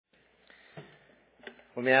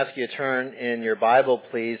Let me ask you to turn in your Bible,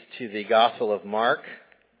 please, to the Gospel of Mark,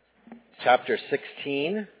 chapter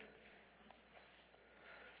 16.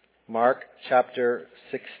 Mark, chapter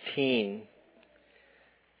 16.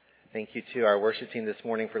 Thank you to our worship team this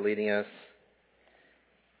morning for leading us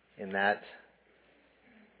in that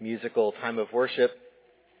musical time of worship.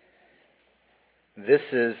 This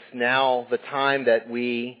is now the time that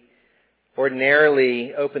we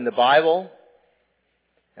ordinarily open the Bible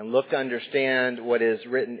and look to understand what is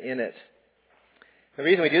written in it. The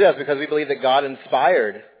reason we do that is because we believe that God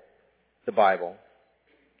inspired the Bible,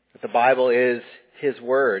 that the Bible is His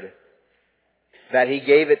Word, that He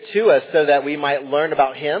gave it to us so that we might learn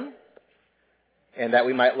about Him, and that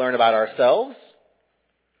we might learn about ourselves,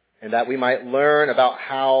 and that we might learn about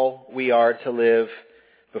how we are to live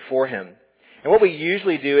before Him. And what we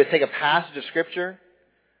usually do is take a passage of Scripture,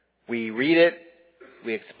 we read it,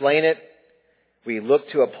 we explain it, we look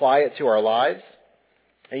to apply it to our lives.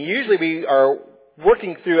 And usually we are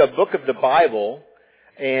working through a book of the Bible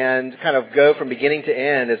and kind of go from beginning to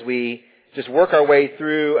end as we just work our way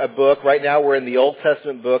through a book. Right now we're in the Old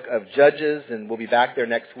Testament book of Judges, and we'll be back there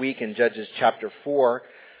next week in Judges chapter 4.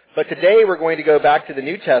 But today we're going to go back to the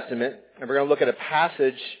New Testament, and we're going to look at a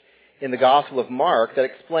passage in the Gospel of Mark that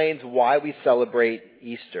explains why we celebrate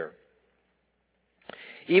Easter.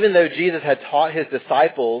 Even though Jesus had taught His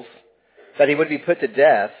disciples that He would be put to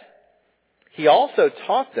death, He also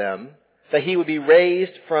taught them that He would be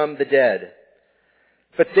raised from the dead.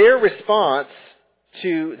 But their response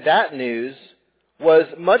to that news was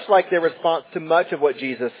much like their response to much of what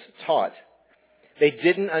Jesus taught. They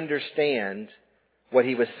didn't understand what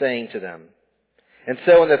He was saying to them. And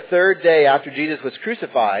so on the third day after Jesus was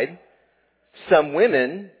crucified, some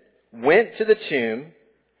women went to the tomb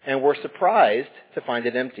and were surprised to find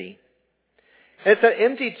it empty. And it's that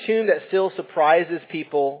empty tomb that still surprises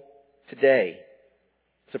people today.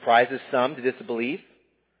 Surprises some to disbelief.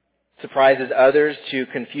 Surprises others to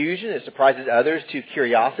confusion. It surprises others to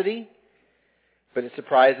curiosity. But it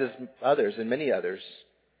surprises others, and many others,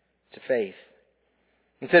 to faith.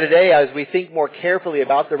 And so today, as we think more carefully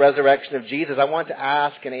about the resurrection of Jesus, I want to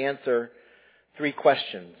ask and answer three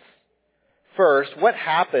questions. First, what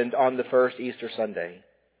happened on the first Easter Sunday?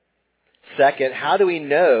 Second, how do we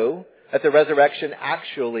know that the resurrection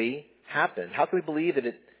actually happened? How can we believe that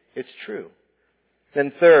it's true?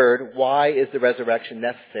 Then third, why is the resurrection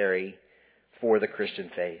necessary for the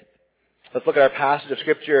Christian faith? Let's look at our passage of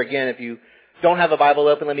Scripture again. If you don't have a Bible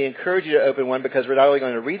open, let me encourage you to open one, because we're not only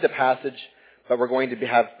going to read the passage, but we're going to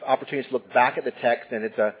have opportunities to look back at the text, and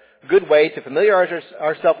it's a good way to familiarize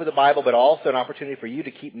ourselves with the Bible, but also an opportunity for you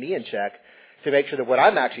to keep me in check to make sure that what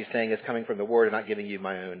I'm actually saying is coming from the Word and not giving you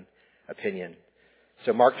my own opinion.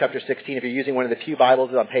 So Mark chapter 16, if you're using one of the pew Bibles,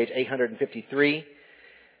 is on page 853.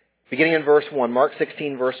 Beginning in verse 1, Mark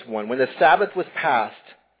 16, verse 1. When the Sabbath was past,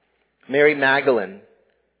 Mary Magdalene,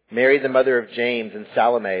 Mary the mother of James, and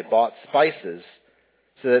Salome bought spices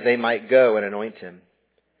so that they might go and anoint Him.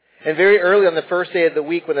 And very early on the first day of the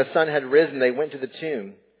week, when the sun had risen, they went to the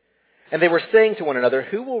tomb. And they were saying to one another,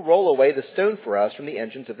 "Who will roll away the stone for us from the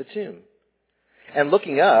entrance of the tomb?" And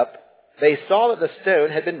looking up, they saw that the stone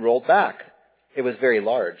had been rolled back. It was very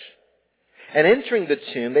large. And entering the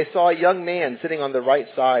tomb, they saw a young man sitting on the right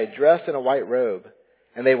side, dressed in a white robe,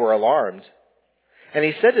 and they were alarmed. And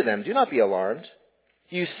He said to them, "Do not be alarmed.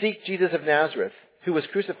 You seek Jesus of Nazareth, who was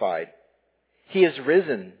crucified. He is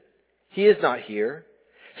risen. He is not here.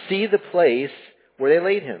 See the place where they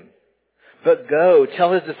laid Him. But go,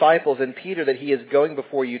 tell His disciples and Peter that He is going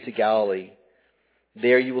before you to Galilee.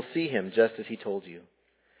 There you will see Him, just as He told you."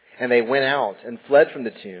 And they went out and fled from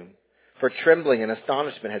the tomb, for trembling and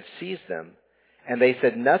astonishment had seized them, and they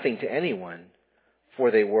said nothing to anyone,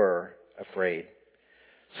 for they were afraid.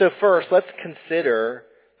 So first, let's consider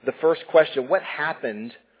the first question. What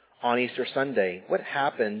happened on Easter Sunday? What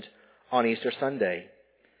happened on Easter Sunday?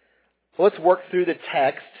 Well, let's work through the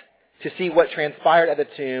text to see what transpired at the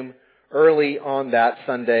tomb early on that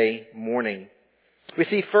Sunday morning. We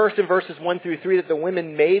see first in verses 1 through 3 that the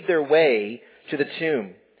women made their way to the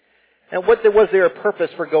tomb. And what was their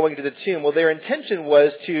purpose for going to the tomb? Well, their intention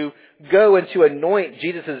was to go and to anoint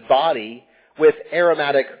Jesus' body with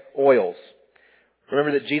aromatic oils.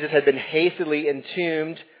 Remember that Jesus had been hastily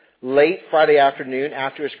entombed late Friday afternoon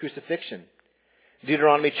after His crucifixion.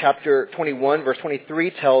 Deuteronomy chapter 21, verse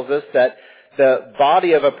 23 tells us that the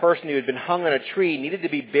body of a person who had been hung on a tree needed to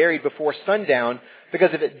be buried before sundown, because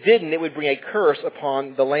if it didn't, it would bring a curse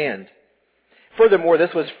upon the land. Furthermore,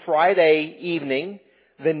 this was Friday evening.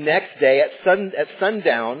 The next day at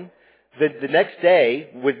sundown, the next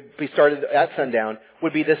day would be started at sundown,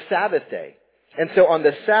 would be the Sabbath day. And so on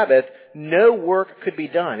the Sabbath, no work could be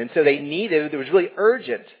done. And so it was really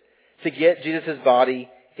urgent to get Jesus' body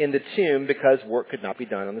in the tomb because work could not be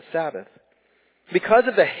done on the Sabbath. Because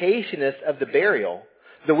of the hastiness of the burial,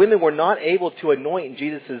 the women were not able to anoint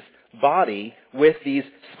Jesus' body with these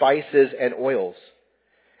spices and oils.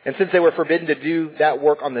 And since they were forbidden to do that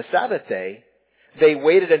work on the Sabbath day, they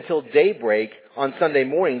waited until daybreak on Sunday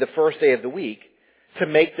morning, the first day of the week, to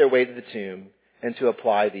make their way to the tomb and to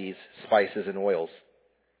apply these spices and oils.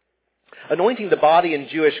 Anointing the body in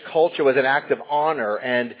Jewish culture was an act of honor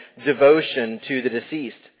and devotion to the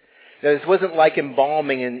deceased. Now, this wasn't like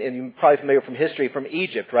embalming, and you're probably familiar from history from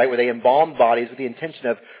Egypt, right, where they embalmed bodies with the intention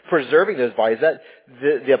of preserving those bodies. That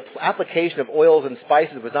the application of oils and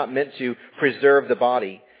spices was not meant to preserve the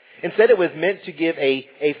body. Instead, it was meant to give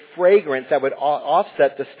a fragrance that would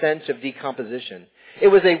offset the stench of decomposition. It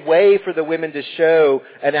was a way for the women to show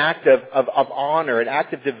an act of honor, an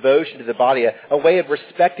act of devotion to the body, a way of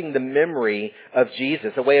respecting the memory of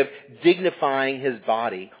Jesus, a way of dignifying his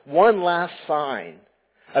body. One last sign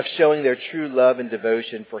of showing their true love and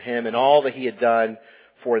devotion for him and all that he had done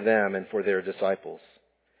for them and for their disciples.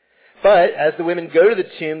 But as the women go to the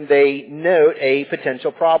tomb, they note a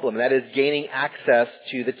potential problem, that is gaining access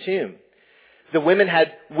to the tomb. The women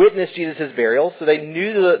had witnessed Jesus' burial, so they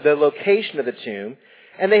knew the location of the tomb,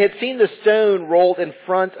 and they had seen the stone rolled in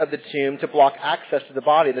front of the tomb to block access to the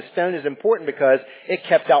body. The stone is important because it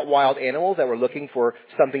kept out wild animals that were looking for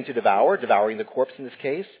something to devour, devouring the corpse in this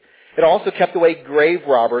case. It also kept away grave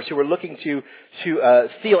robbers who were looking to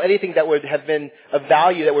steal anything that would have been of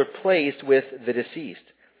value that were placed with the deceased.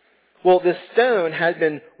 Well, this stone had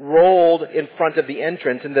been rolled in front of the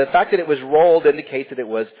entrance, and the fact that it was rolled indicates that it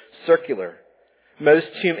was circular. Most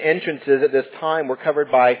tomb entrances at this time were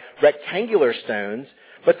covered by rectangular stones,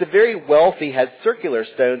 but the very wealthy had circular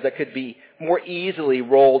stones that could be more easily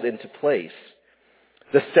rolled into place.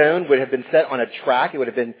 The stone would have been set on a track. It would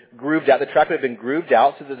have been grooved out. The track would have been grooved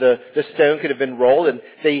out so that the stone could have been rolled. And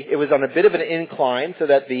it was on a bit of an incline so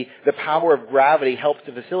that the power of gravity helped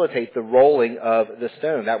to facilitate the rolling of the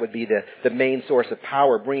stone. That would be the main source of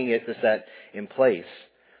power, bringing it to set in place.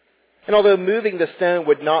 And although moving the stone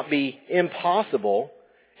would not be impossible,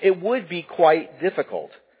 it would be quite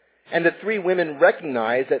difficult. And the three women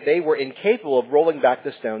recognized that they were incapable of rolling back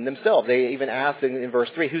the stone themselves. They even asked in verse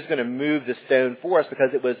 3, who's going to move the stone for us,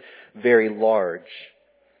 because it was very large.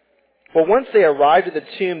 Well, once they arrived at the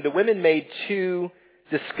tomb, the women made two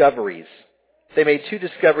discoveries. They made two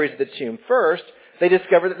discoveries at the tomb. First, they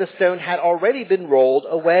discovered that the stone had already been rolled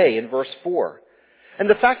away in verse 4. And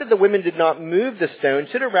the fact that the women did not move the stone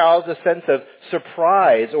should arouse a sense of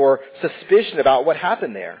surprise or suspicion about what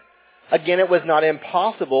happened there. Again, it was not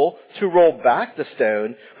impossible to roll back the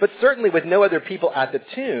stone, but certainly with no other people at the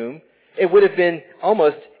tomb, it would have been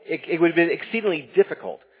exceedingly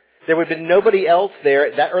difficult. There would have been nobody else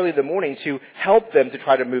there that early in the morning to help them to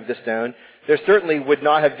try to move the stone. There certainly would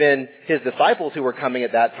not have been his disciples who were coming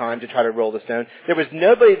at that time to try to roll the stone. There was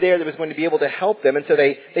nobody there that was going to be able to help them, and so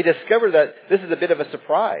they discovered that this is a bit of a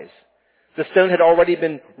surprise. The stone had already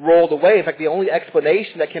been rolled away. In fact, the only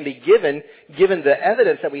explanation that can be given the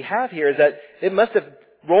evidence that we have here, is that it must have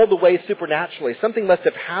rolled away supernaturally. Something must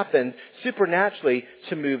have happened supernaturally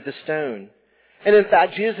to move the stone. And in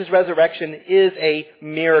fact, Jesus' resurrection is a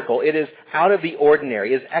miracle. It is out of the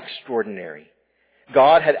ordinary. It is extraordinary.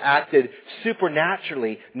 God had acted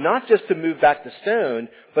supernaturally, not just to move back the stone,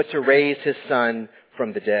 but to raise his Son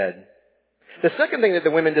from the dead. The second thing that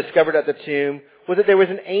the women discovered at the tomb was that there was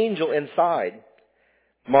an angel inside.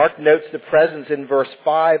 Mark notes the presence in verse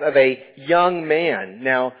 5 of a young man.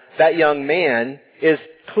 Now, that young man is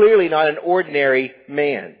clearly not an ordinary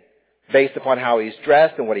man, based upon how he's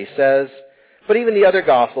dressed and what he says. But even the other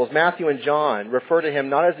Gospels, Matthew and John, refer to him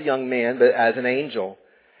not as a young man, but as an angel.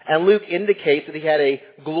 And Luke indicates that he had a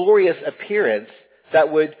glorious appearance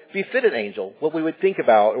that would befit an angel, what we would think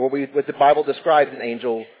about, or what the Bible describes an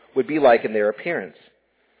angel would be like in their appearance.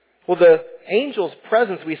 Well, the angel's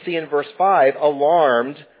presence we see in verse 5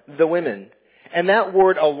 alarmed the women. And that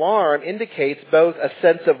word alarm indicates both a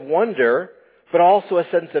sense of wonder, but also a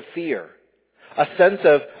sense of fear. A sense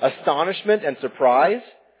of astonishment and surprise,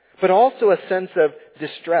 but also a sense of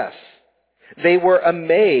distress. They were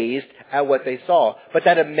amazed at what they saw. But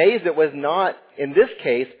that amazement was not, in this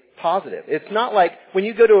case, positive. It's not like when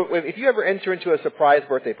you if you ever enter into a surprise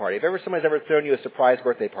birthday party, if somebody's ever thrown you a surprise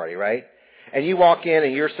birthday party, right? And you walk in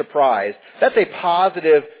and you're surprised. That's a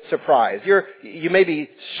positive surprise. You may be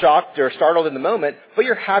shocked or startled in the moment, but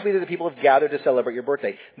you're happy that the people have gathered to celebrate your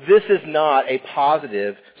birthday. This is not a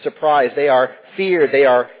positive surprise. They are feared. They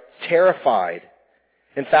are terrified.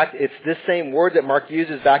 In fact, it's this same word that Mark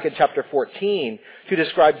uses back in chapter 14 to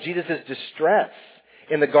describe Jesus' distress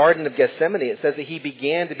in the Garden of Gethsemane. It says that he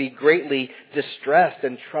began to be greatly distressed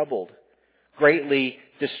and troubled. Greatly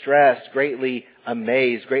distressed, greatly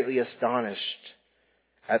amazed, greatly astonished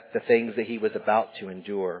at the things that he was about to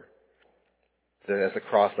endure as the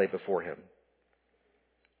cross lay before him.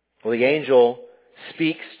 Well, the angel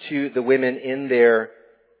speaks to the women in their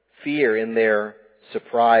fear, in their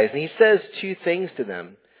surprise. And he says two things to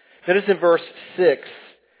them. Notice in verse 6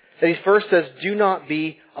 that he first says, do not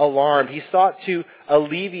be alarmed. He sought to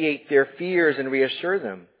alleviate their fears and reassure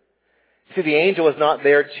them. See, the angel was not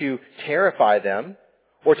there to terrify them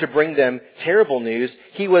or to bring them terrible news.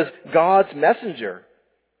 He was God's messenger.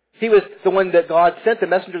 He was the one that God sent, the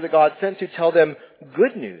messenger that God sent to tell them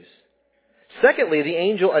good news. Secondly, the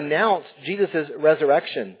angel announced Jesus'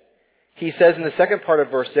 resurrection. He says in the second part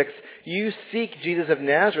of verse 6, you seek Jesus of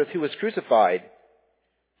Nazareth who was crucified.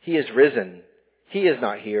 He is risen. He is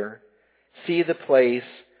not here. See the place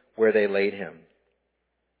where they laid him.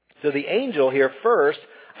 So the angel here first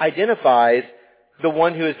identifies the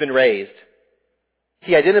one who has been raised.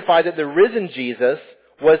 He identified that the risen Jesus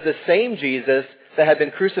was the same Jesus that had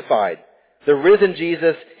been crucified. The risen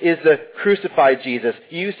Jesus is the crucified Jesus.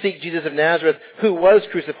 You seek Jesus of Nazareth who was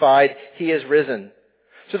crucified. He is risen.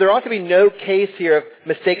 So there ought to be no case here of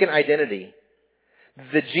mistaken identity.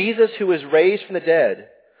 The Jesus who was raised from the dead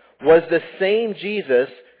was the same Jesus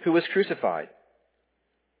who was crucified.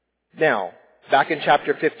 Now, back in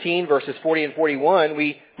chapter 15, verses 40 and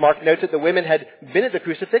 41, Mark notes that the women had been at the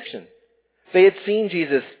crucifixion. They had seen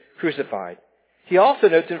Jesus crucified. He also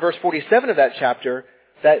notes in verse 47 of that chapter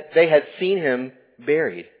that they had seen him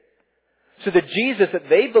buried. So the Jesus that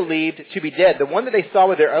they believed to be dead, the one that they saw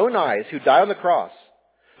with their own eyes who died on the cross,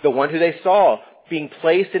 the one who they saw being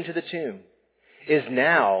placed into the tomb, is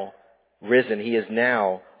now risen. He is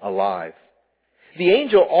now alive. The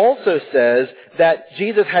angel also says that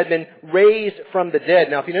Jesus had been raised from the dead.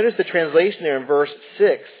 Now, if you notice the translation there in verse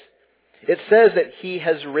 6, it says that he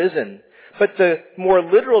has risen. But the more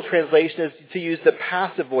literal translation is to use the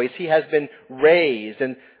passive voice. He has been raised.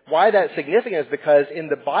 And why that's significant is because in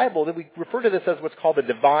the Bible, we refer to this as what's called the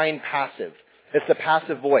divine passive. It's the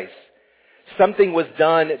passive voice. Something was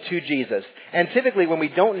done to Jesus. And typically when we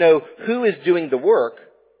don't know who is doing the work,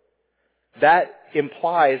 that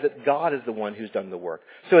implies that God is the one who's done the work.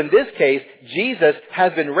 So in this case, Jesus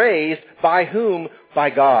has been raised by whom? By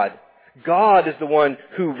God. God is the one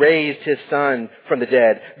who raised his son from the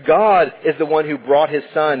dead. God is the one who brought his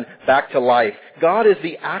son back to life. God is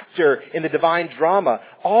the actor in the divine drama.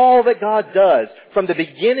 All that God does from the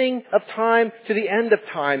beginning of time to the end of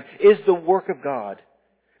time is the work of God.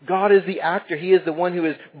 God is the actor. He is the one who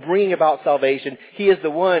is bringing about salvation. He is the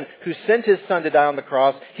one who sent his son to die on the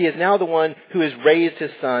cross. He is now the one who has raised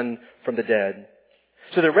his son from the dead.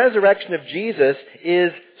 So the resurrection of Jesus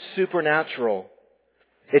is supernatural.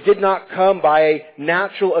 It did not come by a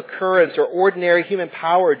natural occurrence or ordinary human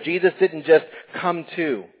power. Jesus didn't just come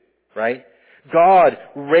to, right? God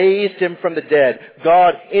raised him from the dead.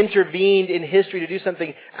 God intervened in history to do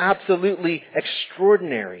something absolutely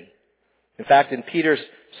extraordinary. In fact, in Peter's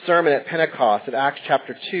sermon at Pentecost, at Acts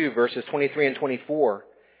chapter 2, verses 23 and 24,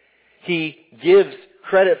 he gives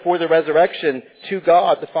credit for the resurrection to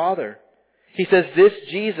God the Father. He says, this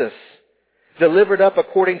Jesus, delivered up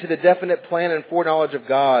according to the definite plan and foreknowledge of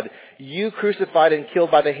God, you crucified and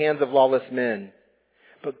killed by the hands of lawless men.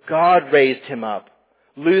 But God raised him up,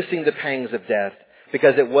 loosing the pangs of death,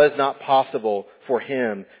 because it was not possible for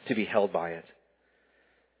him to be held by it.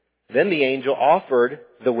 Then the angel offered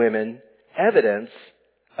the women evidence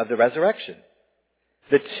of the resurrection.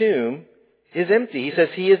 The tomb is empty. He says,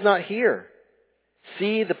 he is not here.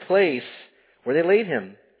 See the place where they laid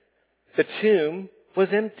him. The tomb was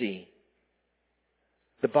empty.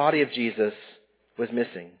 The body of Jesus was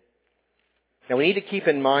missing. Now we need to keep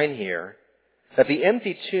in mind here that the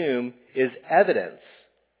empty tomb is evidence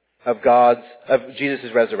of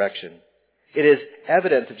Jesus' resurrection. It is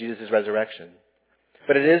evidence of Jesus' resurrection.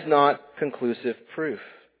 But it is not conclusive proof.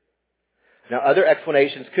 Now other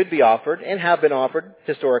explanations could be offered and have been offered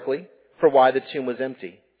historically for why the tomb was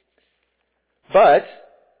empty. But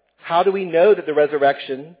how do we know that the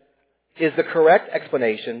resurrection is the correct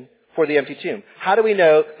explanation for the empty tomb? How do we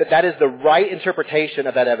know that that is the right interpretation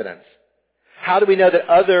of that evidence? How do we know that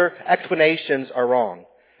other explanations are wrong?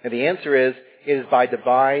 And the answer is, it is by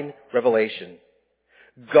divine revelation.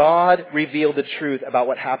 God revealed the truth about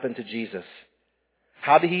what happened to Jesus.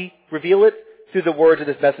 How did he reveal it? Through the words of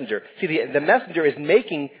this messenger. See, the messenger is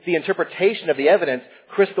making the interpretation of the evidence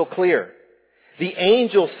crystal clear. The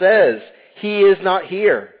angel says, he is not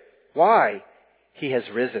here. Why? He has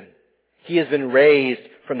risen. He has been raised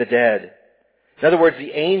from the dead. In other words,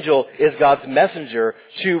 the angel is God's messenger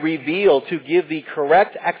to reveal, to give the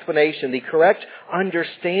correct explanation, the correct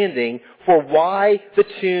understanding for why the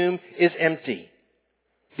tomb is empty.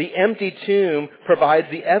 The empty tomb provides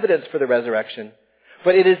the evidence for the resurrection,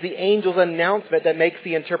 but it is the angel's announcement that makes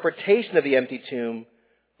the interpretation of the empty tomb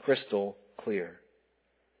crystal clear.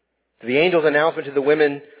 The angel's announcement to the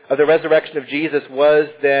women of the resurrection of Jesus was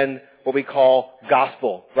then what we call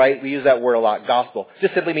gospel, right? We use that word a lot, gospel. It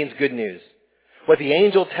just simply means good news. What the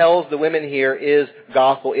angel tells the women here is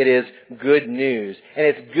gospel. It is good news. And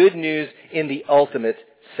it's good news in the ultimate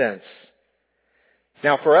sense.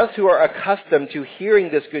 Now, for us who are accustomed to hearing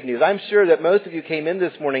this good news, I'm sure that most of you came in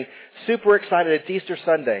this morning super excited. It's Easter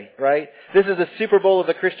Sunday, right? This is the Super Bowl of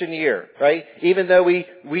the Christian year, right? Even though we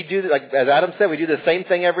do, like as Adam said, we do the same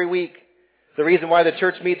thing every week. The reason why the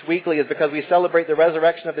church meets weekly is because we celebrate the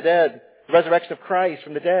resurrection of the dead, the resurrection of Christ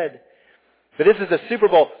from the dead. But this is the Super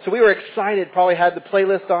Bowl. So we were excited, probably had the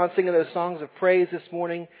playlist on, singing those songs of praise this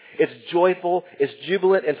morning. It's joyful, it's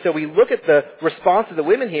jubilant. And so we look at the response of the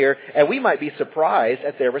women here, and we might be surprised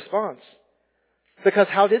at their response. Because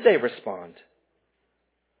how did they respond?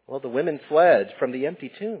 Well, the women fled from the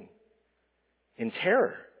empty tomb in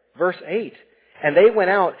terror. Verse 8. And they went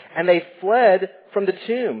out and they fled from the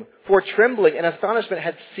tomb, for trembling and astonishment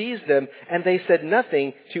had seized them, and they said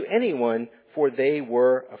nothing to anyone, for they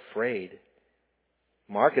were afraid.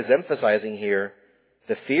 Mark is emphasizing here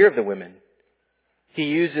the fear of the women. He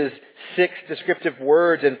uses 6 descriptive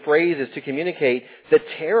words and phrases to communicate the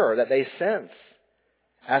terror that they sense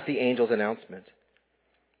at the angel's announcement.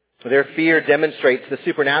 Their fear demonstrates the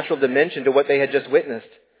supernatural dimension to what they had just witnessed.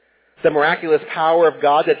 The miraculous power of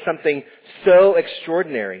God did something so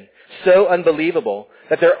extraordinary, so unbelievable,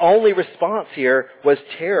 that their only response here was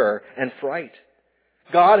terror and fright.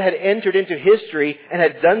 God had entered into history and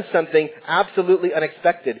had done something absolutely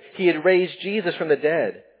unexpected. He had raised Jesus from the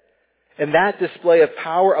dead. And that display of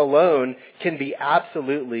power alone can be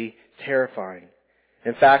absolutely terrifying.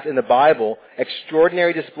 In fact, in the Bible,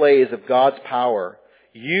 extraordinary displays of God's power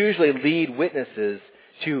usually lead witnesses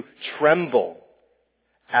to tremble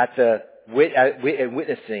at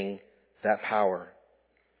witnessing that power.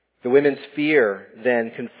 The women's fear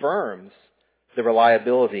then confirms the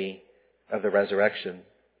reliability of the resurrection.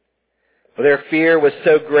 Well, their fear was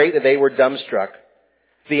so great that they were dumbstruck.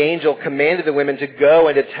 The angel commanded the women to go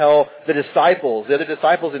and to tell the disciples, the other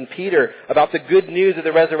disciples and Peter, about the good news of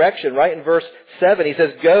the resurrection. Right in verse 7, he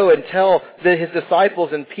says, go and tell his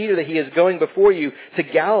disciples and Peter that he is going before you to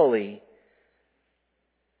Galilee.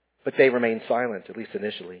 But they remained silent, at least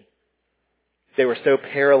initially. They were so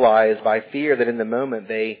paralyzed by fear that in the moment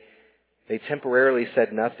they temporarily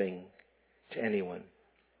said nothing to anyone.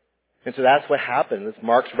 And so that's what happened. It's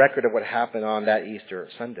Mark's record of what happened on that Easter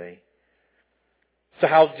Sunday. So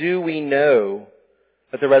how do we know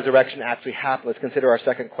that the resurrection actually happened? Let's consider our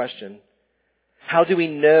second question. How do we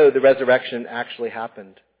know the resurrection actually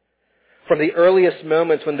happened? From the earliest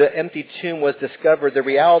moments when the empty tomb was discovered, the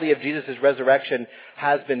reality of Jesus' resurrection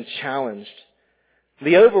has been challenged.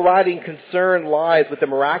 The overriding concern lies with the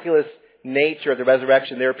miraculous nature of the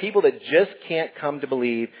resurrection. There are people that just can't come to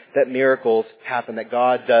believe that miracles happen, that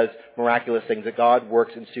God does miraculous things, that God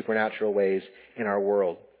works in supernatural ways in our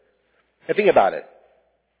world. And think about it.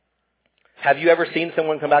 Have you ever seen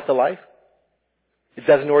someone come back to life? It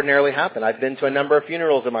doesn't ordinarily happen. I've been to a number of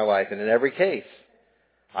funerals in my life, and in every case,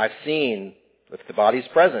 I've seen, if the body's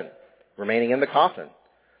present, remaining in the coffin.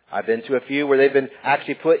 I've been to a few where they've been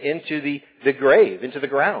actually put into the grave, into the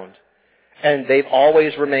ground. And they've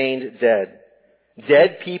always remained dead.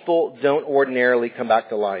 Dead people don't ordinarily come back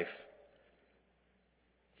to life.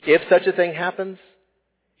 If such a thing happens,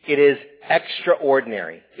 it is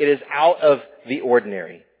extraordinary. It is out of the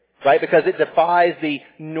ordinary. Right? Because it defies the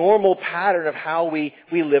normal pattern of how we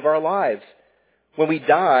live our lives. When we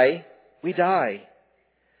die, we die.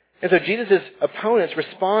 And so Jesus' opponents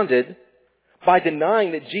responded by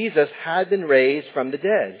denying that Jesus had been raised from the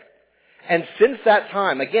dead. And since that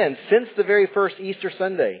time, again, since the very first Easter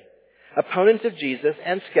Sunday, opponents of Jesus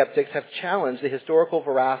and skeptics have challenged the historical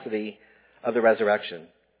veracity of the resurrection.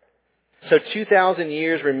 So 2,000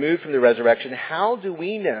 years removed from the resurrection, how do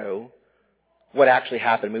we know what actually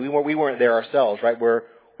happened? I mean, we weren't there ourselves, right? We're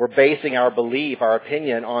basing our belief, our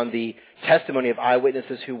opinion on the testimony of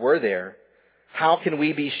eyewitnesses who were there. How can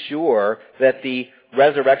we be sure that the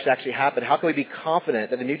resurrection actually happened? How can we be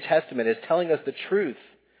confident that the New Testament is telling us the truth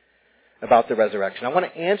about the resurrection? I want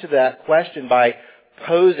to answer that question by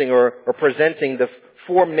posing or presenting the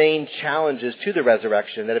 4 main challenges to the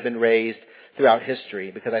resurrection that have been raised throughout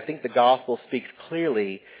history, because I think the gospel speaks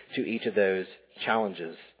clearly to each of those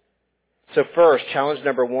challenges. So first, challenge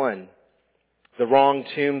number 1, the wrong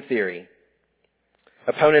tomb theory.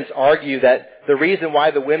 Opponents argue that the reason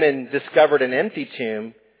why the women discovered an empty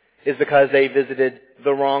tomb is because they visited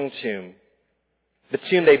the wrong tomb. The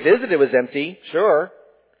tomb they visited was empty, sure,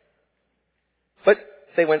 but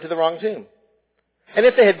they went to the wrong tomb. And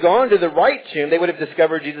if they had gone to the right tomb, they would have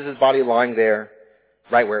discovered Jesus' body lying there,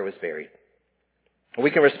 right where it was buried. We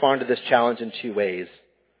can respond to this challenge in 2 ways.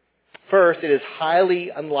 First, it is highly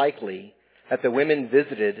unlikely that the women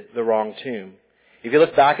visited the wrong tomb. If you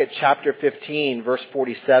look back at chapter 15, verse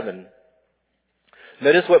 47,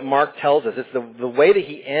 notice what Mark tells us. It's the way that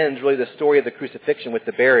he ends really the story of the crucifixion with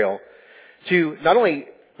the burial, to not only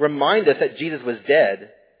remind us that Jesus was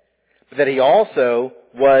dead, but that he also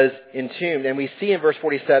was entombed. And we see in verse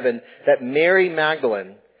 47 that Mary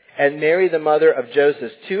Magdalene and Mary the mother of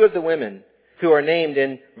Joseph, 2 of the women who are named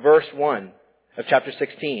in verse 1 of chapter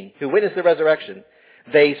 16, who witnessed the resurrection,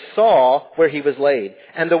 they saw where he was laid.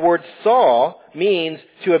 And the word saw means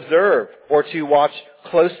to observe or to watch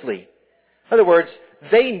closely. In other words,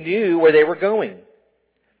 they knew where they were going.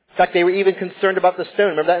 In fact, they were even concerned about the stone.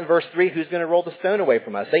 Remember that in verse 3, who's going to roll the stone away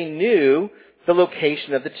from us? They knew the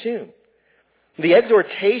location of the tomb. The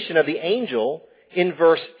exhortation of the angel in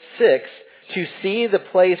verse 6 to see the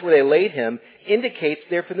place where they laid him indicates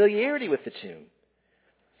their familiarity with the tomb.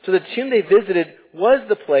 So the tomb they visited was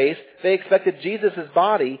the place they expected Jesus'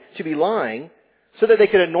 body to be lying so that they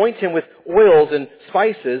could anoint him with oils and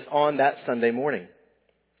spices on that Sunday morning.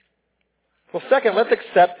 Well, second, let's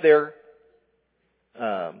accept their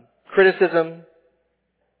criticism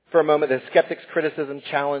for a moment, the skeptic's criticism,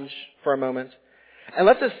 challenge for a moment. And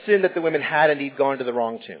let's assume that the women had indeed gone to the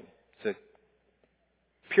wrong tomb. It's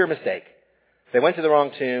a pure mistake. They went to the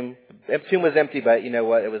wrong tomb. The tomb was empty, but you know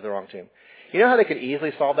what? It was the wrong tomb. You know how they could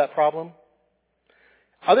easily solve that problem?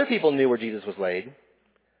 Other people knew where Jesus was laid.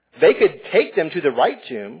 They could take them to the right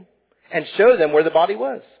tomb and show them where the body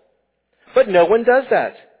was. But no one does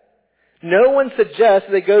that. No one suggests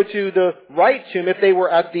they go to the right tomb if they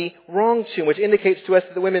were at the wrong tomb, which indicates to us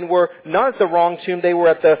that the women were not at the wrong tomb, they were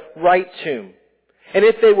at the right tomb. And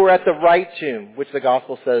if they were at the right tomb, which the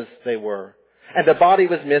gospel says they were, and the body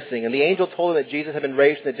was missing, and the angel told them that Jesus had been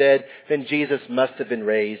raised from the dead, then Jesus must have been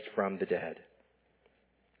raised from the dead.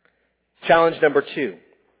 Challenge number 2,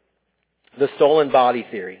 the stolen body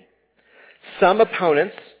theory. Some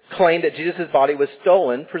opponents claim that Jesus' body was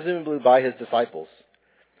stolen, presumably by his disciples,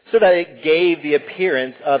 so that it gave the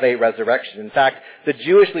appearance of a resurrection. In fact, the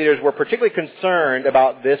Jewish leaders were particularly concerned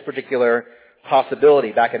about this particular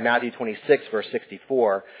possibility. Back in Matthew 26, verse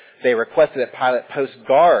 64, they requested that Pilate post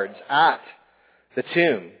guards at the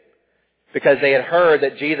tomb because they had heard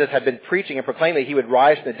that Jesus had been preaching and proclaiming that he would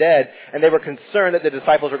rise from the dead, and they were concerned that the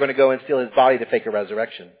disciples were going to go and steal his body to fake a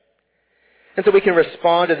resurrection. And so we can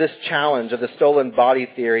respond to this challenge of the stolen body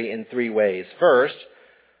theory in 3 ways. First,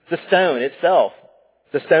 the stone itself.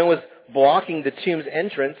 The stone was blocking the tomb's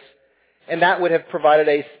entrance, and that would have provided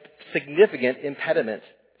a significant impediment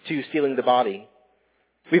to stealing the body.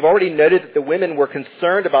 We've already noted that the women were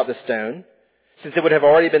concerned about the stone, since it would have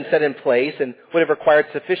already been set in place and would have required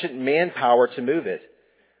sufficient manpower to move it,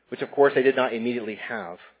 which of course they did not immediately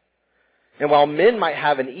have. And while men might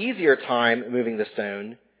have an easier time moving the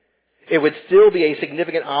stone, it would still be a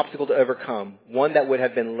significant obstacle to overcome, one that would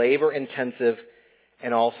have been labor intensive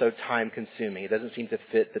and also time consuming. It doesn't seem to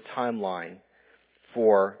fit the timeline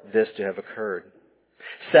for this to have occurred.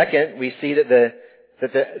 Second, we see that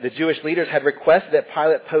the Jewish leaders had requested that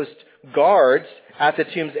Pilate post guards at the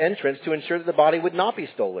tomb's entrance to ensure that the body would not be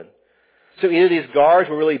stolen. So either these guards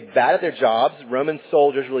were really bad at their jobs, Roman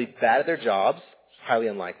soldiers really bad at their jobs, highly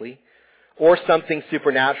unlikely, or something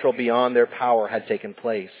supernatural beyond their power had taken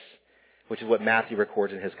place, which is what Matthew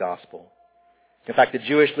records in his gospel. In fact, the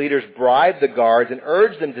Jewish leaders bribed the guards and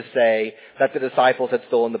urged them to say that the disciples had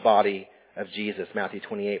stolen the body of Jesus, Matthew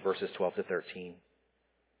 28, verses 12 to 13.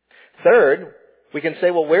 Third, we can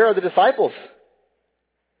say, well, where are the disciples?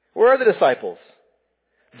 Where are the disciples?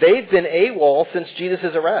 They've been AWOL since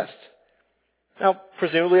Jesus' arrest. Now,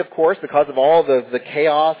 presumably, of course, because of all the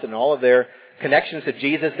chaos and all of their connections to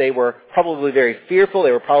Jesus, they were probably very fearful.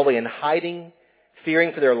 They were probably in hiding,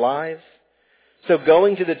 fearing for their lives. So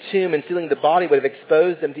going to the tomb and stealing the body would have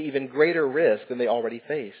exposed them to even greater risk than they already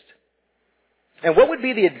faced. And what would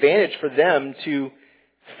be the advantage for them to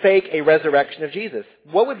fake a resurrection of Jesus?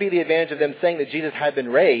 What would be the advantage of them saying that Jesus had been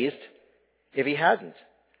raised if he hadn't?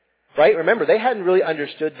 Right? Remember, they hadn't really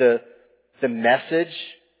understood the message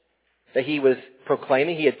that he was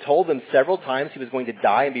proclaiming. He had told them several times he was going to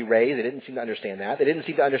die and be raised. They didn't seem to understand that. They didn't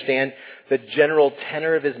seem to understand the general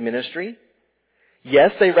tenor of his ministry.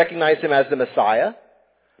 Yes, they recognized him as the Messiah,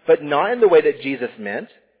 but not in the way that Jesus meant.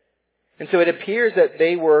 And so it appears that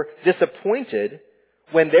they were disappointed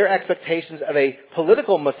when their expectations of a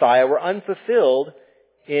political Messiah were unfulfilled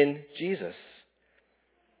in Jesus.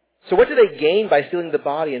 So what do they gain by stealing the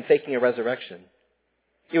body and faking a resurrection?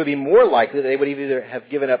 It would be more likely that they would either have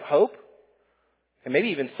given up hope and maybe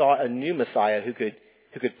even sought a new Messiah who could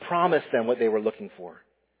promise them what they were looking for.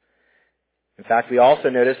 In fact, we also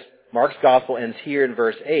notice Mark's gospel ends here in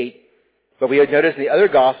verse 8, but we notice in the other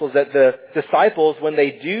gospels that the disciples, when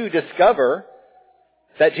they do discover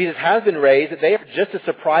that Jesus has been raised, that they are just as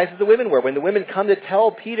surprised as the women were. When the women come to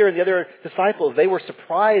tell Peter and the other disciples, they were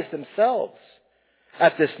surprised themselves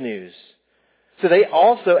at this news. So they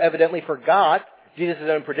also evidently forgot Jesus'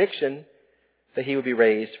 own prediction that he would be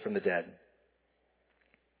raised from the dead.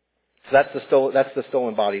 So that's the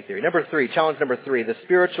stolen body theory. Challenge number 3, the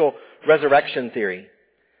spiritual resurrection theory.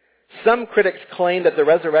 Some critics claim that the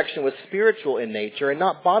resurrection was spiritual in nature and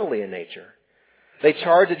not bodily in nature. They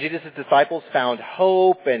charge that Jesus' disciples found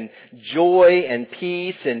hope and joy and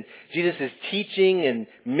peace in Jesus' teaching and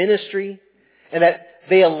ministry, and that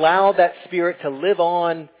they allowed that spirit to live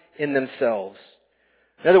on in themselves.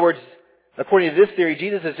 In other words, according to this theory,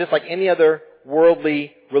 Jesus is just like any other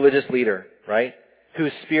worldly religious leader, right?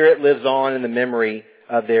 Whose spirit lives on in the memory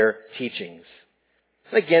of their teachings.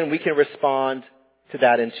 And again, we can respond to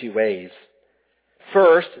that in 2 ways.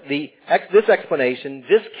 First, this explanation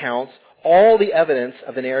discounts all the evidence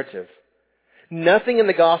of the narrative. Nothing in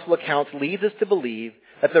the gospel accounts leads us to believe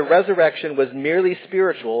that the resurrection was merely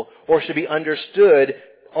spiritual or should be understood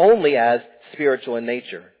only as spiritual in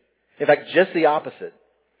nature. In fact, just the opposite.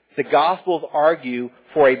 The Gospels argue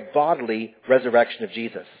for a bodily resurrection of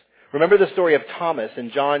Jesus. Remember the story of Thomas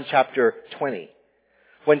in John chapter 20.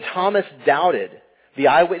 When Thomas doubted the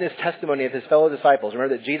eyewitness testimony of his fellow disciples,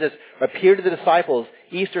 remember that Jesus appeared to the disciples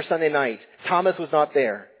Easter Sunday night. Thomas was not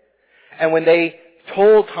there. And when they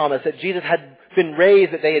told Thomas that Jesus had been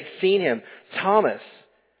raised, that they had seen him, Thomas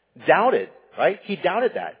doubted, right? He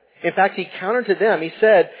doubted that. In fact, he countered to them. He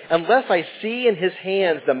said, "Unless I see in his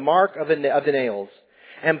hands the mark of the nails,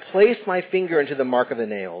 and place my finger into the mark of the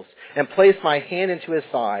nails, and place my hand into his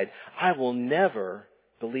side, I will never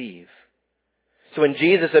believe." So when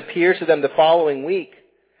Jesus appears to them the following week,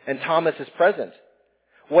 and Thomas is present,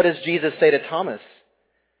 what does Jesus say to Thomas?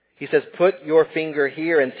 He says, "Put your finger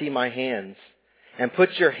here and see my hands, and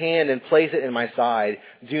put your hand and place it in my side.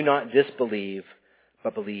 Do not disbelieve,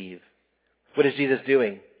 but believe." What is Jesus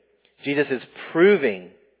doing? Jesus is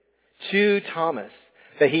proving to Thomas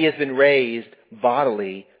that he has been raised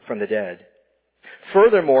bodily from the dead.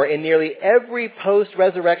 Furthermore, in nearly every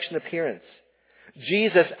post-resurrection appearance,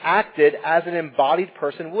 Jesus acted as an embodied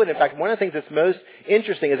person would. In fact, one of the things that's most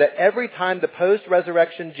interesting is that every time the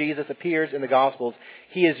post-resurrection Jesus appears in the Gospels,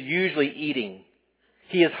 he is usually eating.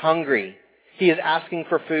 He is hungry. He is asking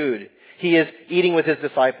for food. He is eating with his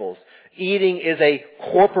disciples. Eating is a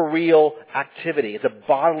corporeal activity. It's a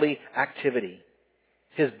bodily activity.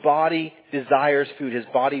 His body desires food. His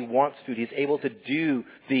body wants food. He's able to do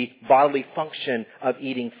the bodily function of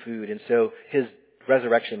eating food. And so his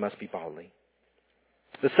resurrection must be bodily.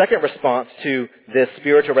 The second response to this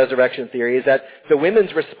spiritual resurrection theory is that the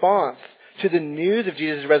women's response to the news of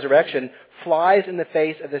Jesus' resurrection flies in the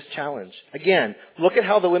face of this challenge. Again, look at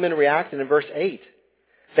how the women reacted in verse 8.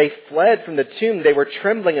 They fled from the tomb. They were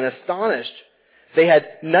trembling and astonished. They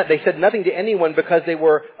said nothing to anyone because they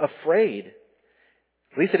were afraid.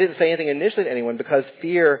 At least they didn't say anything initially to anyone because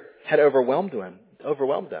fear had overwhelmed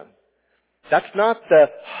them. That's not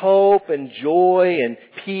the hope and joy and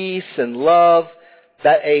peace and love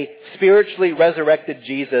that a spiritually resurrected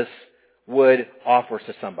Jesus would offer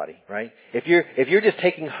to somebody, right? If you're just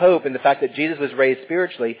taking hope in the fact that Jesus was raised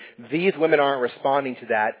spiritually, these women aren't responding to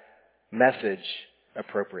that message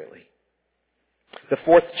appropriately. The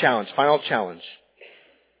fourth challenge, final challenge,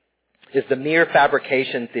 is the mere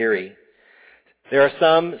fabrication theory. There are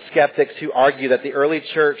some skeptics who argue that the early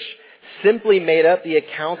church simply made up the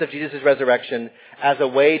account of Jesus' resurrection as a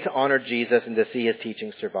way to honor Jesus and to see his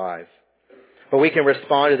teachings survive. But we can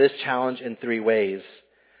respond to this challenge in 3 ways.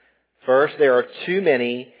 First, there are too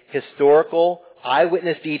many historical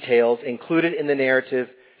eyewitness details included in the narrative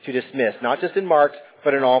to dismiss, not just in Mark,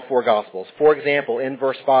 but in all 4 Gospels. For example, in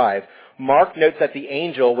verse 5, Mark notes that the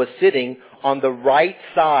angel was sitting on the right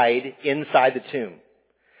side inside the tomb.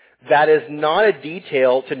 That is not a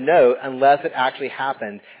detail to note unless it actually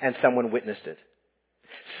happened and someone witnessed it.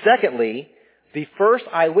 Secondly, the first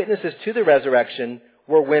eyewitnesses to the resurrection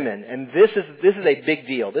were women, and this is a big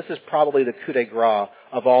deal. This is probably the coup de grace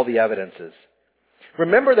of all the evidences.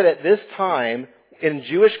 Remember that at this time, in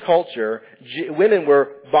Jewish culture, women were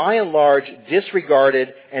by and large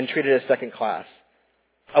disregarded and treated as second class.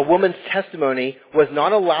 A woman's testimony was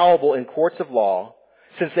not allowable in courts of law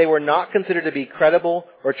since they were not considered to be credible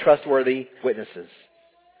or trustworthy witnesses.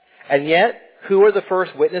 And yet, who were the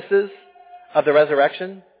first witnesses of the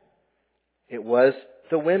resurrection? It was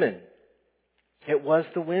the women. It was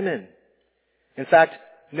the women. In fact,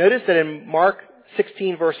 notice that in Mark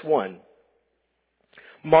 16 verse 1,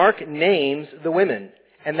 Mark names the women.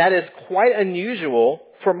 And that is quite unusual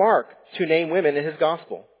for Mark to name women in his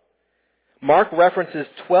gospel. Mark references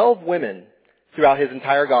 12 women throughout his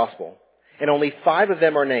entire gospel, and only 5 of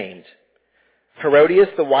them are named. Herodias,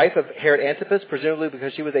 the wife of Herod Antipas, presumably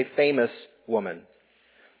because she was a famous woman.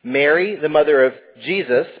 Mary, the mother of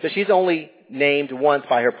Jesus, but she's only named once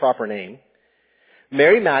by her proper name.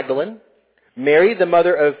 Mary Magdalene, Mary, the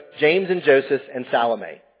mother of James and Joseph, and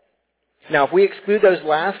Salome. Now, if we exclude those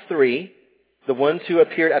last 3, the ones who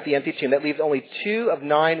appeared at the empty tomb, that leaves only 2 of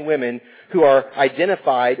 9 women who are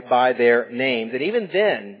identified by their names. And even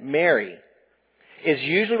then, Mary is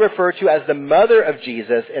usually referred to as the mother of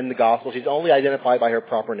Jesus in the gospel. She's only identified by her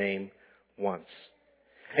proper name once.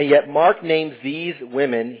 And yet Mark names these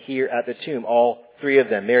women here at the tomb, all 3 of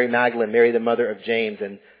them, Mary Magdalene, Mary the mother of James,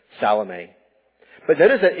 and Salome. But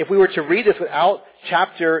notice that if we were to read this without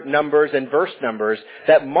chapter numbers and verse numbers,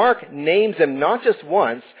 that Mark names them not just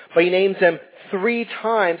once, but he names them 3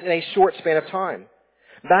 times in a short span of time.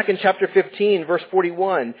 Back in chapter 15, verse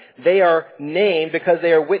 41, they are named because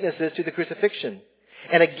they are witnesses to the crucifixion.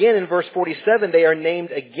 And again in verse 47, they are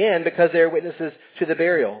named again because they are witnesses to the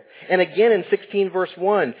burial. And again in 16 verse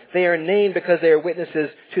 1, they are named because they are witnesses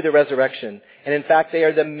to the resurrection. And in fact, they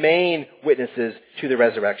are the main witnesses to the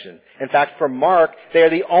resurrection. In fact, for Mark, they are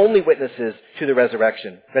the only witnesses to the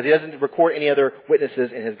resurrection, because he doesn't record any other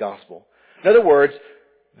witnesses in his gospel. In other words,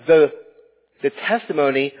 the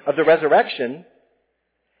testimony of the resurrection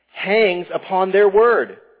hangs upon their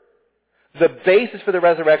word. The basis for the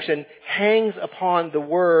resurrection hangs upon the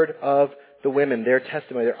word of the women, their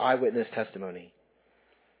testimony, their eyewitness testimony.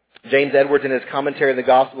 James Edwards, in his commentary of the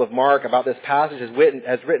Gospel of Mark about this passage, has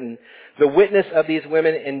written, the witness of these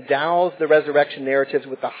women endows the resurrection narratives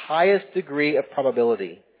with the highest degree of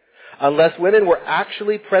probability. Unless women were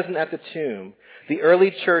actually present at the tomb, the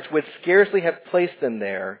early church would scarcely have placed them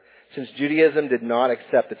there, since Judaism did not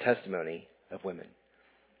accept the testimony of women.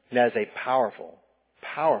 And that is a powerful,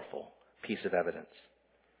 powerful piece of evidence.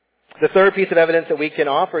 The third piece of evidence that we can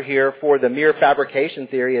offer here for the mere fabrication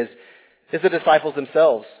theory is the disciples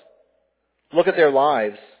themselves. Look at their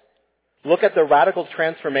lives. Look at the radical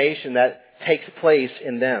transformation that takes place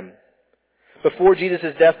in them. Before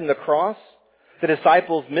Jesus' death on the cross, the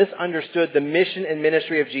disciples misunderstood the mission and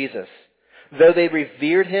ministry of Jesus. Though they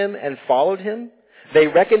revered him and followed him, they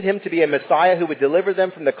reckoned him to be a Messiah who would deliver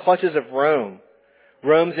them from the clutches of Rome.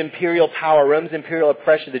 Rome's imperial power, Rome's imperial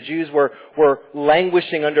oppression. The Jews were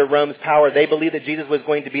languishing under Rome's power. They believed that Jesus was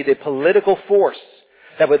going to be the political force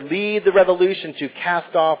that would lead the revolution to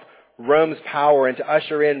cast off Rome's power and to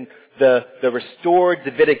usher in the restored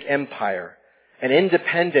Davidic Empire, an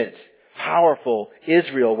independent, powerful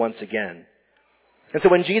Israel once again. And so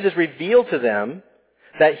when Jesus revealed to them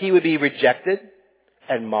that he would be rejected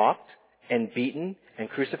and mocked and beaten and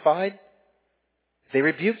crucified, they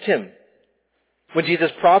rebuked him. When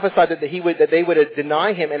Jesus prophesied that they would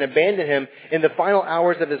deny him and abandon him in the final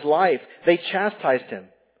hours of his life, they chastised him.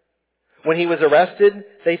 When he was arrested,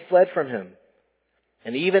 they fled from him.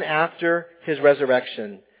 And even after his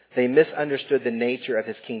resurrection, they misunderstood the nature of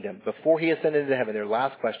his kingdom. Before he ascended into heaven, their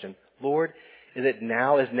last question, Lord, is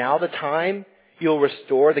now the time you'll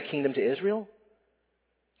restore the kingdom to Israel?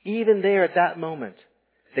 Even there at that moment,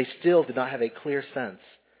 they still did not have a clear sense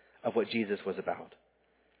of what Jesus was about.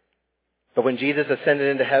 But when Jesus ascended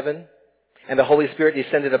into heaven and the Holy Spirit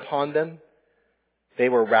descended upon them, they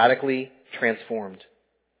were radically transformed.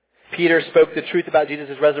 Peter spoke the truth about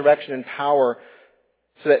Jesus' resurrection and power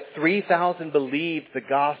so that 3,000 believed the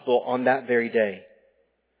gospel on that very day.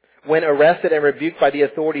 When arrested and rebuked by the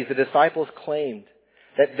authorities, the disciples claimed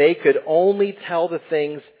that they could only tell the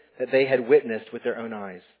things that they had witnessed with their own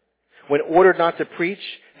eyes. When ordered not to preach,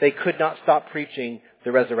 they could not stop preaching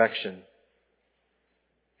the resurrection.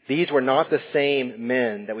 These were not the same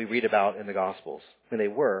men that we read about in the Gospels. I mean,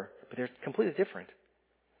 they were, but they're completely different.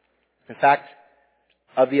 In fact,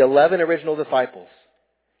 of the 11 original disciples,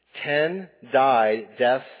 10 died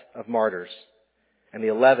deaths of martyrs, and the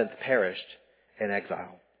 11th perished in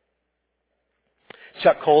exile.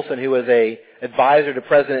 Chuck Colson, who was an advisor to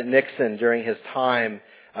President Nixon during his time,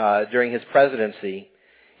 during his presidency,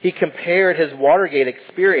 he compared his Watergate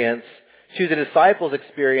experience to the disciples'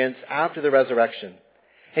 experience after the resurrection.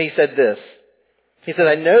 And he said this. He said,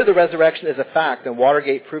 I know the resurrection is a fact, and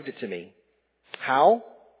Watergate proved it to me. How?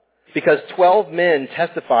 Because 12 men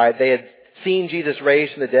testified they had seen Jesus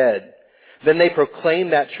raised from the dead. Then they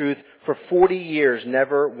proclaimed that truth for 40 years,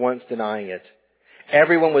 never once denying it.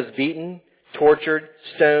 Everyone was beaten, tortured,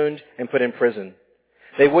 stoned, and put in prison.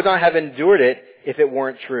 They would not have endured it if it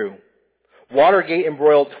weren't true. Watergate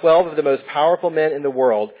embroiled 12 of the most powerful men in the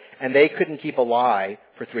world, and they couldn't keep a lie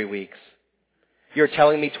for 3 weeks. You're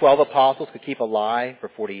telling me 12 apostles could keep a lie for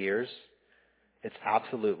 40 years? It's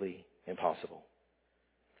absolutely impossible.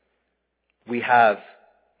 We have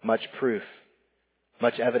much proof,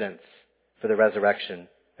 much evidence for the resurrection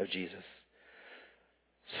of Jesus.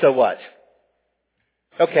 So what?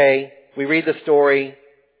 Okay, we read the story.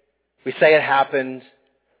 We say it happened.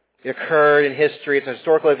 It occurred in history. It's a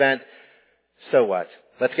historical event. So what?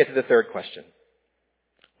 Let's get to the third question.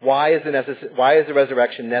 Why is the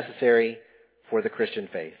resurrection necessary for the Christian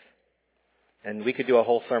faith? And we could do a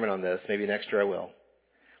whole sermon on this. Maybe next year I will.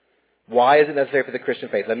 Why is it necessary for the Christian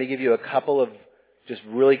faith? Let me give you a couple of just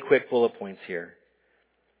really quick bullet points here.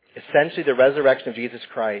 Essentially, the resurrection of Jesus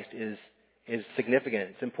Christ is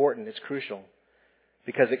significant. It's important. It's crucial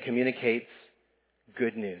because it communicates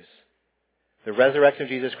good news. The resurrection of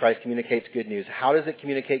Jesus Christ communicates good news. How does it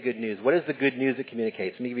communicate good news? What is the good news it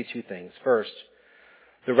communicates? Let me give you two things. First,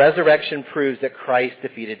 the resurrection proves that Christ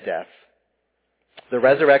defeated death. The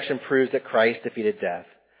resurrection proves that Christ defeated death.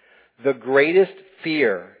 The greatest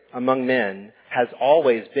fear among men has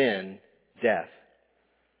always been death.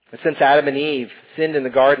 Since Adam and Eve sinned in the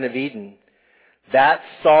Garden of Eden, that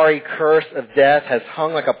sorry curse of death has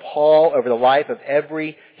hung like a pall over the life of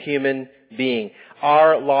every human being.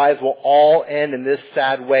 Our lives will all end in this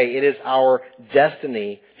sad way. It is our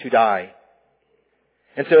destiny to die.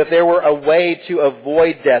 And so if there were a way to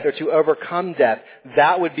avoid death or to overcome death,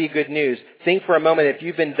 that would be good news. Think for a moment if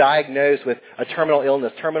you've been diagnosed with a terminal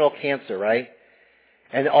illness, terminal cancer, right?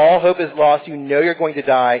 And all hope is lost, you know you're going to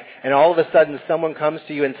die, and all of a sudden someone comes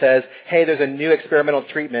to you and says, hey, there's a new experimental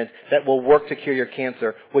treatment that will work to cure your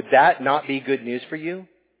cancer. Would that not be good news for you?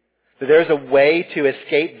 That there's a way to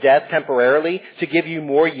escape death temporarily, to give you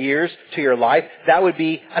more years to your life? That would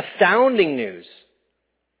be astounding news.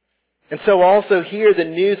 And so also here, the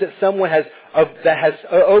news that someone has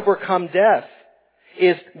overcome death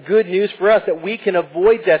is good news for us, that we can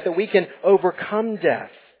avoid death, that we can overcome death.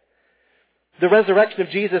 The resurrection of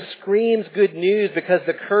Jesus screams good news because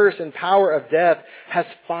the curse and power of death has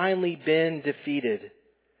finally been defeated.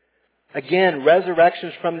 Again,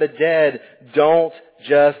 resurrections from the dead don't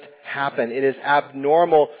just happen. It is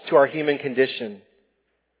abnormal to our human condition.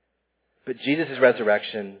 But Jesus'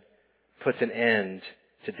 resurrection puts an end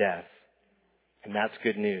to death. And that's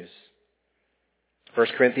good news. 1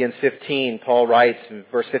 Corinthians 15, Paul writes in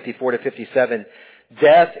verse 54 to 57,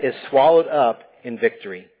 death is swallowed up in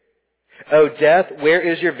victory. O death, where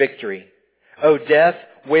is your victory? O death,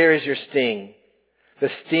 where is your sting? The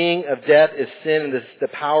sting of death is sin, and the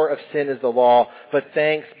power of sin is the law. But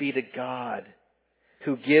thanks be to God,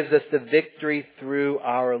 who gives us the victory through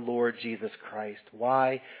our Lord Jesus Christ.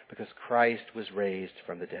 Why? Because Christ was raised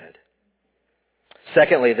from the dead.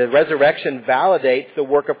 Secondly, the resurrection validates the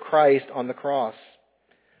work of Christ on the cross.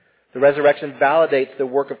 The resurrection validates the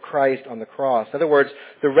work of Christ on the cross. In other words,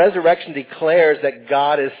 the resurrection declares that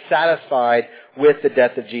God is satisfied with the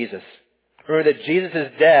death of Jesus. Remember that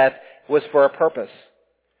Jesus' death was for a purpose.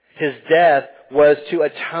 His death was to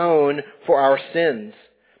atone for our sins.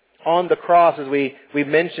 On the cross, as we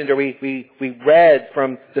mentioned or we read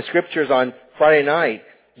from the scriptures on Friday night,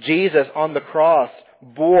 Jesus on the cross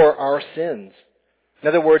bore our sins. In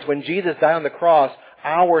other words, when Jesus died on the cross,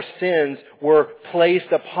 our sins were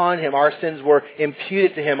placed upon Him. Our sins were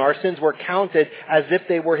imputed to Him. Our sins were counted as if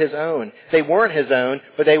they were His own. They weren't His own,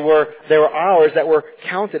 but they were ours that were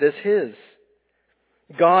counted as His.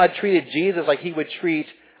 God treated Jesus like He would treat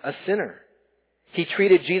a sinner. He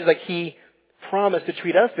treated Jesus like He promised to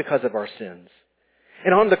treat us because of our sins.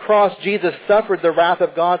 And on the cross, Jesus suffered the wrath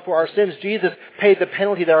of God for our sins. Jesus paid the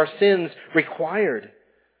penalty that our sins required.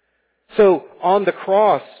 So on the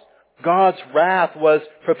cross, God's wrath was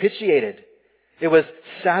propitiated. It was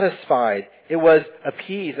satisfied. It was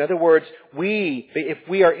appeased. In other words, if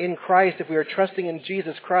we are in Christ, if we are trusting in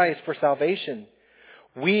Jesus Christ for salvation,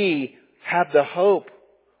 we have the hope.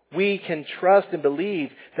 We can trust and believe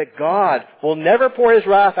that God will never pour His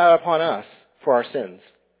wrath out upon us for our sins,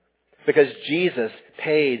 because Jesus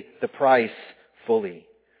paid the price fully.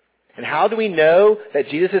 And how do we know that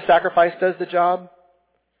Jesus' sacrifice does the job?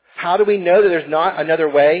 How do we know that there's not another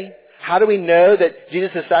way? How do we know that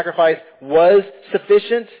Jesus' sacrifice was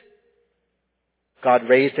sufficient? God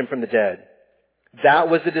raised him from the dead. That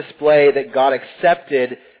was the display that God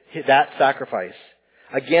accepted that sacrifice.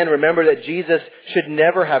 Again, remember that Jesus should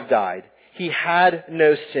never have died. He had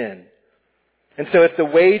no sin. And so if the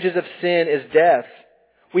wages of sin is death,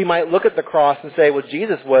 we might look at the cross and say, well,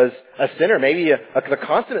 Jesus was a sinner, maybe a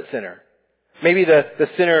consummate sinner. Maybe the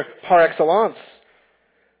sinner par excellence.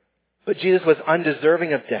 But Jesus was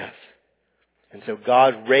undeserving of death. And so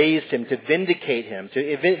God raised him to vindicate him,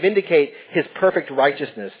 to vindicate his perfect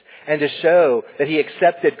righteousness, and to show that he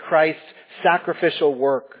accepted Christ's sacrificial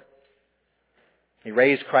work. He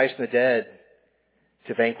raised Christ from the dead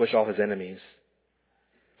to vanquish all his enemies.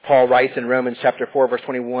 Paul writes in Romans chapter 4, verse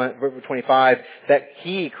 25, that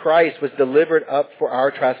he, Christ, was delivered up for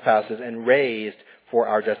our trespasses and raised for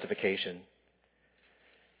our justification.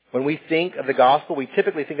 When we think of the gospel, we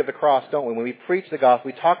typically think of the cross, don't we? When we preach the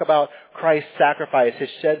gospel, we talk about Christ's sacrifice, his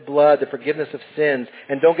shed blood, the forgiveness of sins.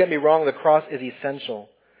 And don't get me wrong, the cross is essential.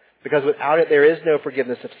 Because without it, there is no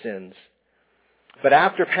forgiveness of sins. But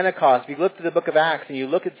after Pentecost, if you look to the book of Acts and you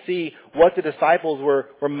look and see what the disciples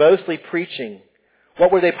were mostly preaching,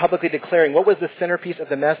 what were they publicly declaring? What was the centerpiece of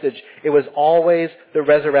the message? It was always the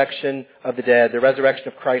resurrection of the dead, the resurrection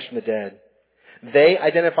of Christ from the dead. They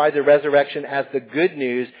identified the resurrection as the good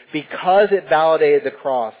news because it validated the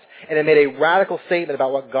cross and it made a radical statement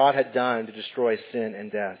about what God had done to destroy sin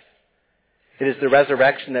and death. It is the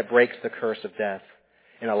resurrection that breaks the curse of death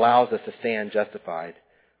and allows us to stand justified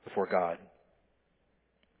before God.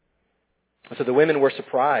 So the women were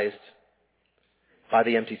surprised by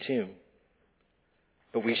the empty tomb,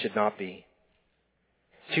 but we should not be.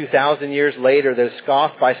 2,000 years later, though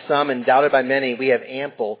scoffed by some and doubted by many, we have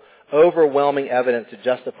ample, overwhelming evidence to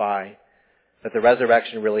justify that the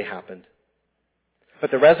resurrection really happened.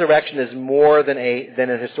 But the resurrection is more than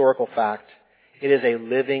a historical fact. It is a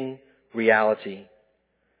living reality.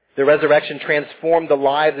 The resurrection transformed the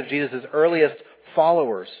lives of Jesus' earliest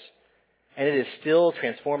followers, and it is still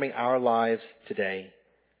transforming our lives today.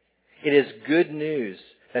 It is good news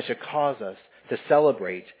that should cause us to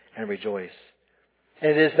celebrate and rejoice.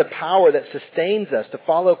 And it is the power that sustains us to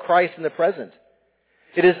follow Christ in the present.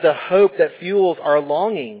 It is the hope that fuels our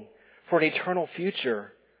longing for an eternal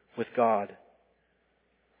future with God.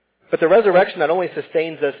 But the resurrection not only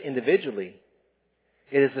sustains us individually,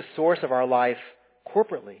 it is the source of our life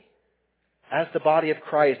corporately, as the body of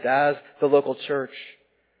Christ, as the local church.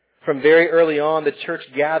 From very early on, the church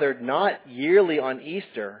gathered not yearly on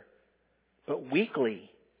Easter, but weekly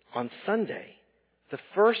on Sunday, the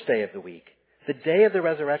first day of the week, the day of the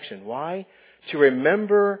resurrection. Why? To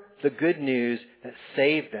remember the good news that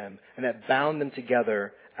saved them and that bound them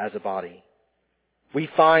together as a body. We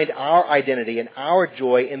find our identity and our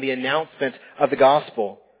joy in the announcement of the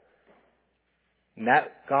gospel. And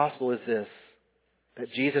that gospel is this,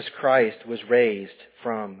 that Jesus Christ was raised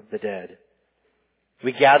from the dead.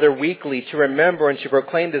 We gather weekly to remember and to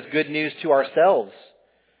proclaim this good news to ourselves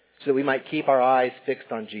so that we might keep our eyes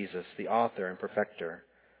fixed on Jesus, the author and perfecter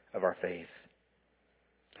of our faith.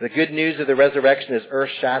 The good news of the resurrection is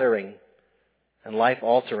earth-shattering and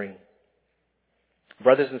life-altering.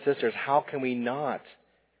 Brothers and sisters, how can we not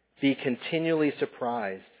be continually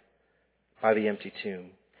surprised by the empty tomb?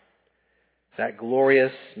 That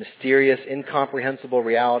glorious, mysterious, incomprehensible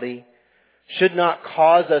reality should not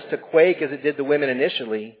cause us to quake as it did the women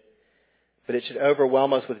initially, but it should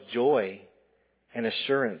overwhelm us with joy and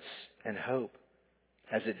assurance and hope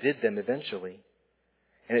as it did them eventually.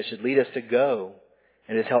 And it should lead us to go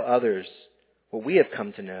and to tell others what we have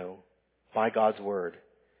come to know by God's Word,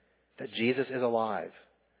 that Jesus is alive.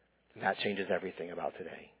 And that changes everything about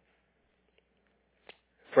today.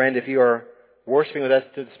 Friend, if you are worshiping with us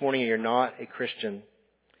this morning and you're not a Christian,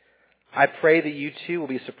 I pray that you too will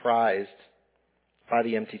be surprised by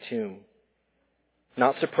the empty tomb.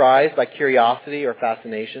 Not surprised by curiosity or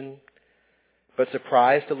fascination, but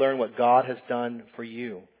surprised to learn what God has done for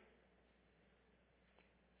you.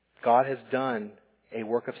 God has done a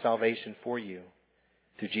work of salvation for you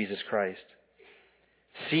through Jesus Christ.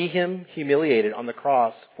 See Him humiliated on the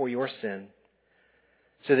cross for your sin,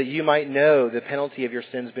 so that you might know the penalty of your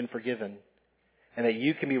sin has been forgiven, and that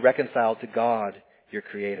you can be reconciled to God, your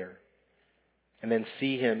Creator. And then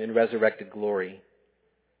see Him in resurrected glory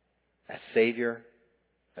as Savior,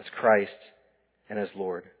 as Christ, and as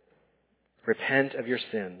Lord. Repent of your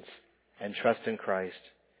sins and trust in Christ,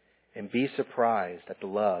 and be surprised at the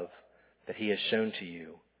love that He has shown to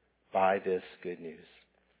you by this good news.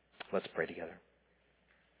 Let's pray together.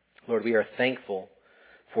 Lord, we are thankful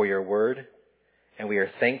for your word, and we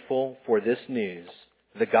are thankful for this news,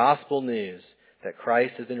 the gospel news that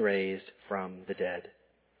Christ has been raised from the dead.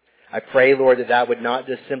 I pray, Lord, that that would not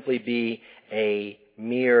just simply be a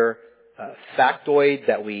mere factoid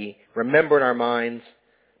that we remember in our minds,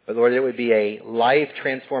 but Lord, it would be a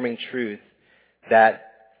life-transforming truth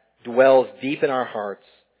that dwells deep in our hearts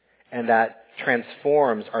and that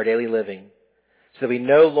transforms our daily living, so that we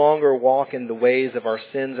no longer walk in the ways of our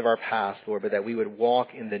sins of our past, Lord, but that we would walk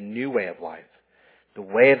in the new way of life, the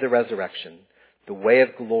way of the resurrection, the way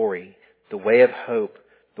of glory, the way of hope,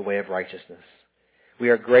 the way of righteousness. We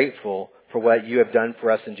are grateful for what you have done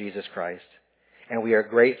for us in Jesus Christ. And we are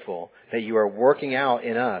grateful that you are working out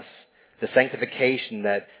in us the sanctification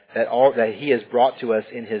that he has brought to us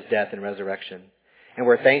in his death and resurrection. And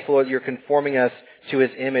we're thankful that you're conforming us to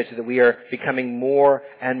his image so that we are becoming more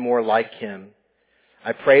and more like him.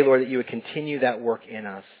 I pray, Lord, that you would continue that work in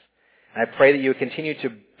us. And I pray that you would continue to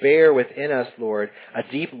bear within us, Lord, a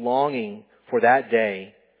deep longing for that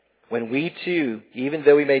day when we too, even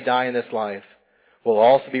though we may die in this life, will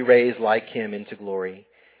also be raised like him into glory,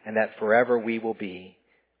 and that forever we will be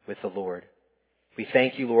with the Lord. We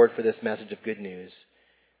thank you, Lord, for this message of good news.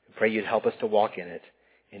 We pray you'd help us to walk in it.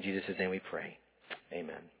 In Jesus' name we pray.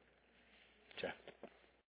 Amen.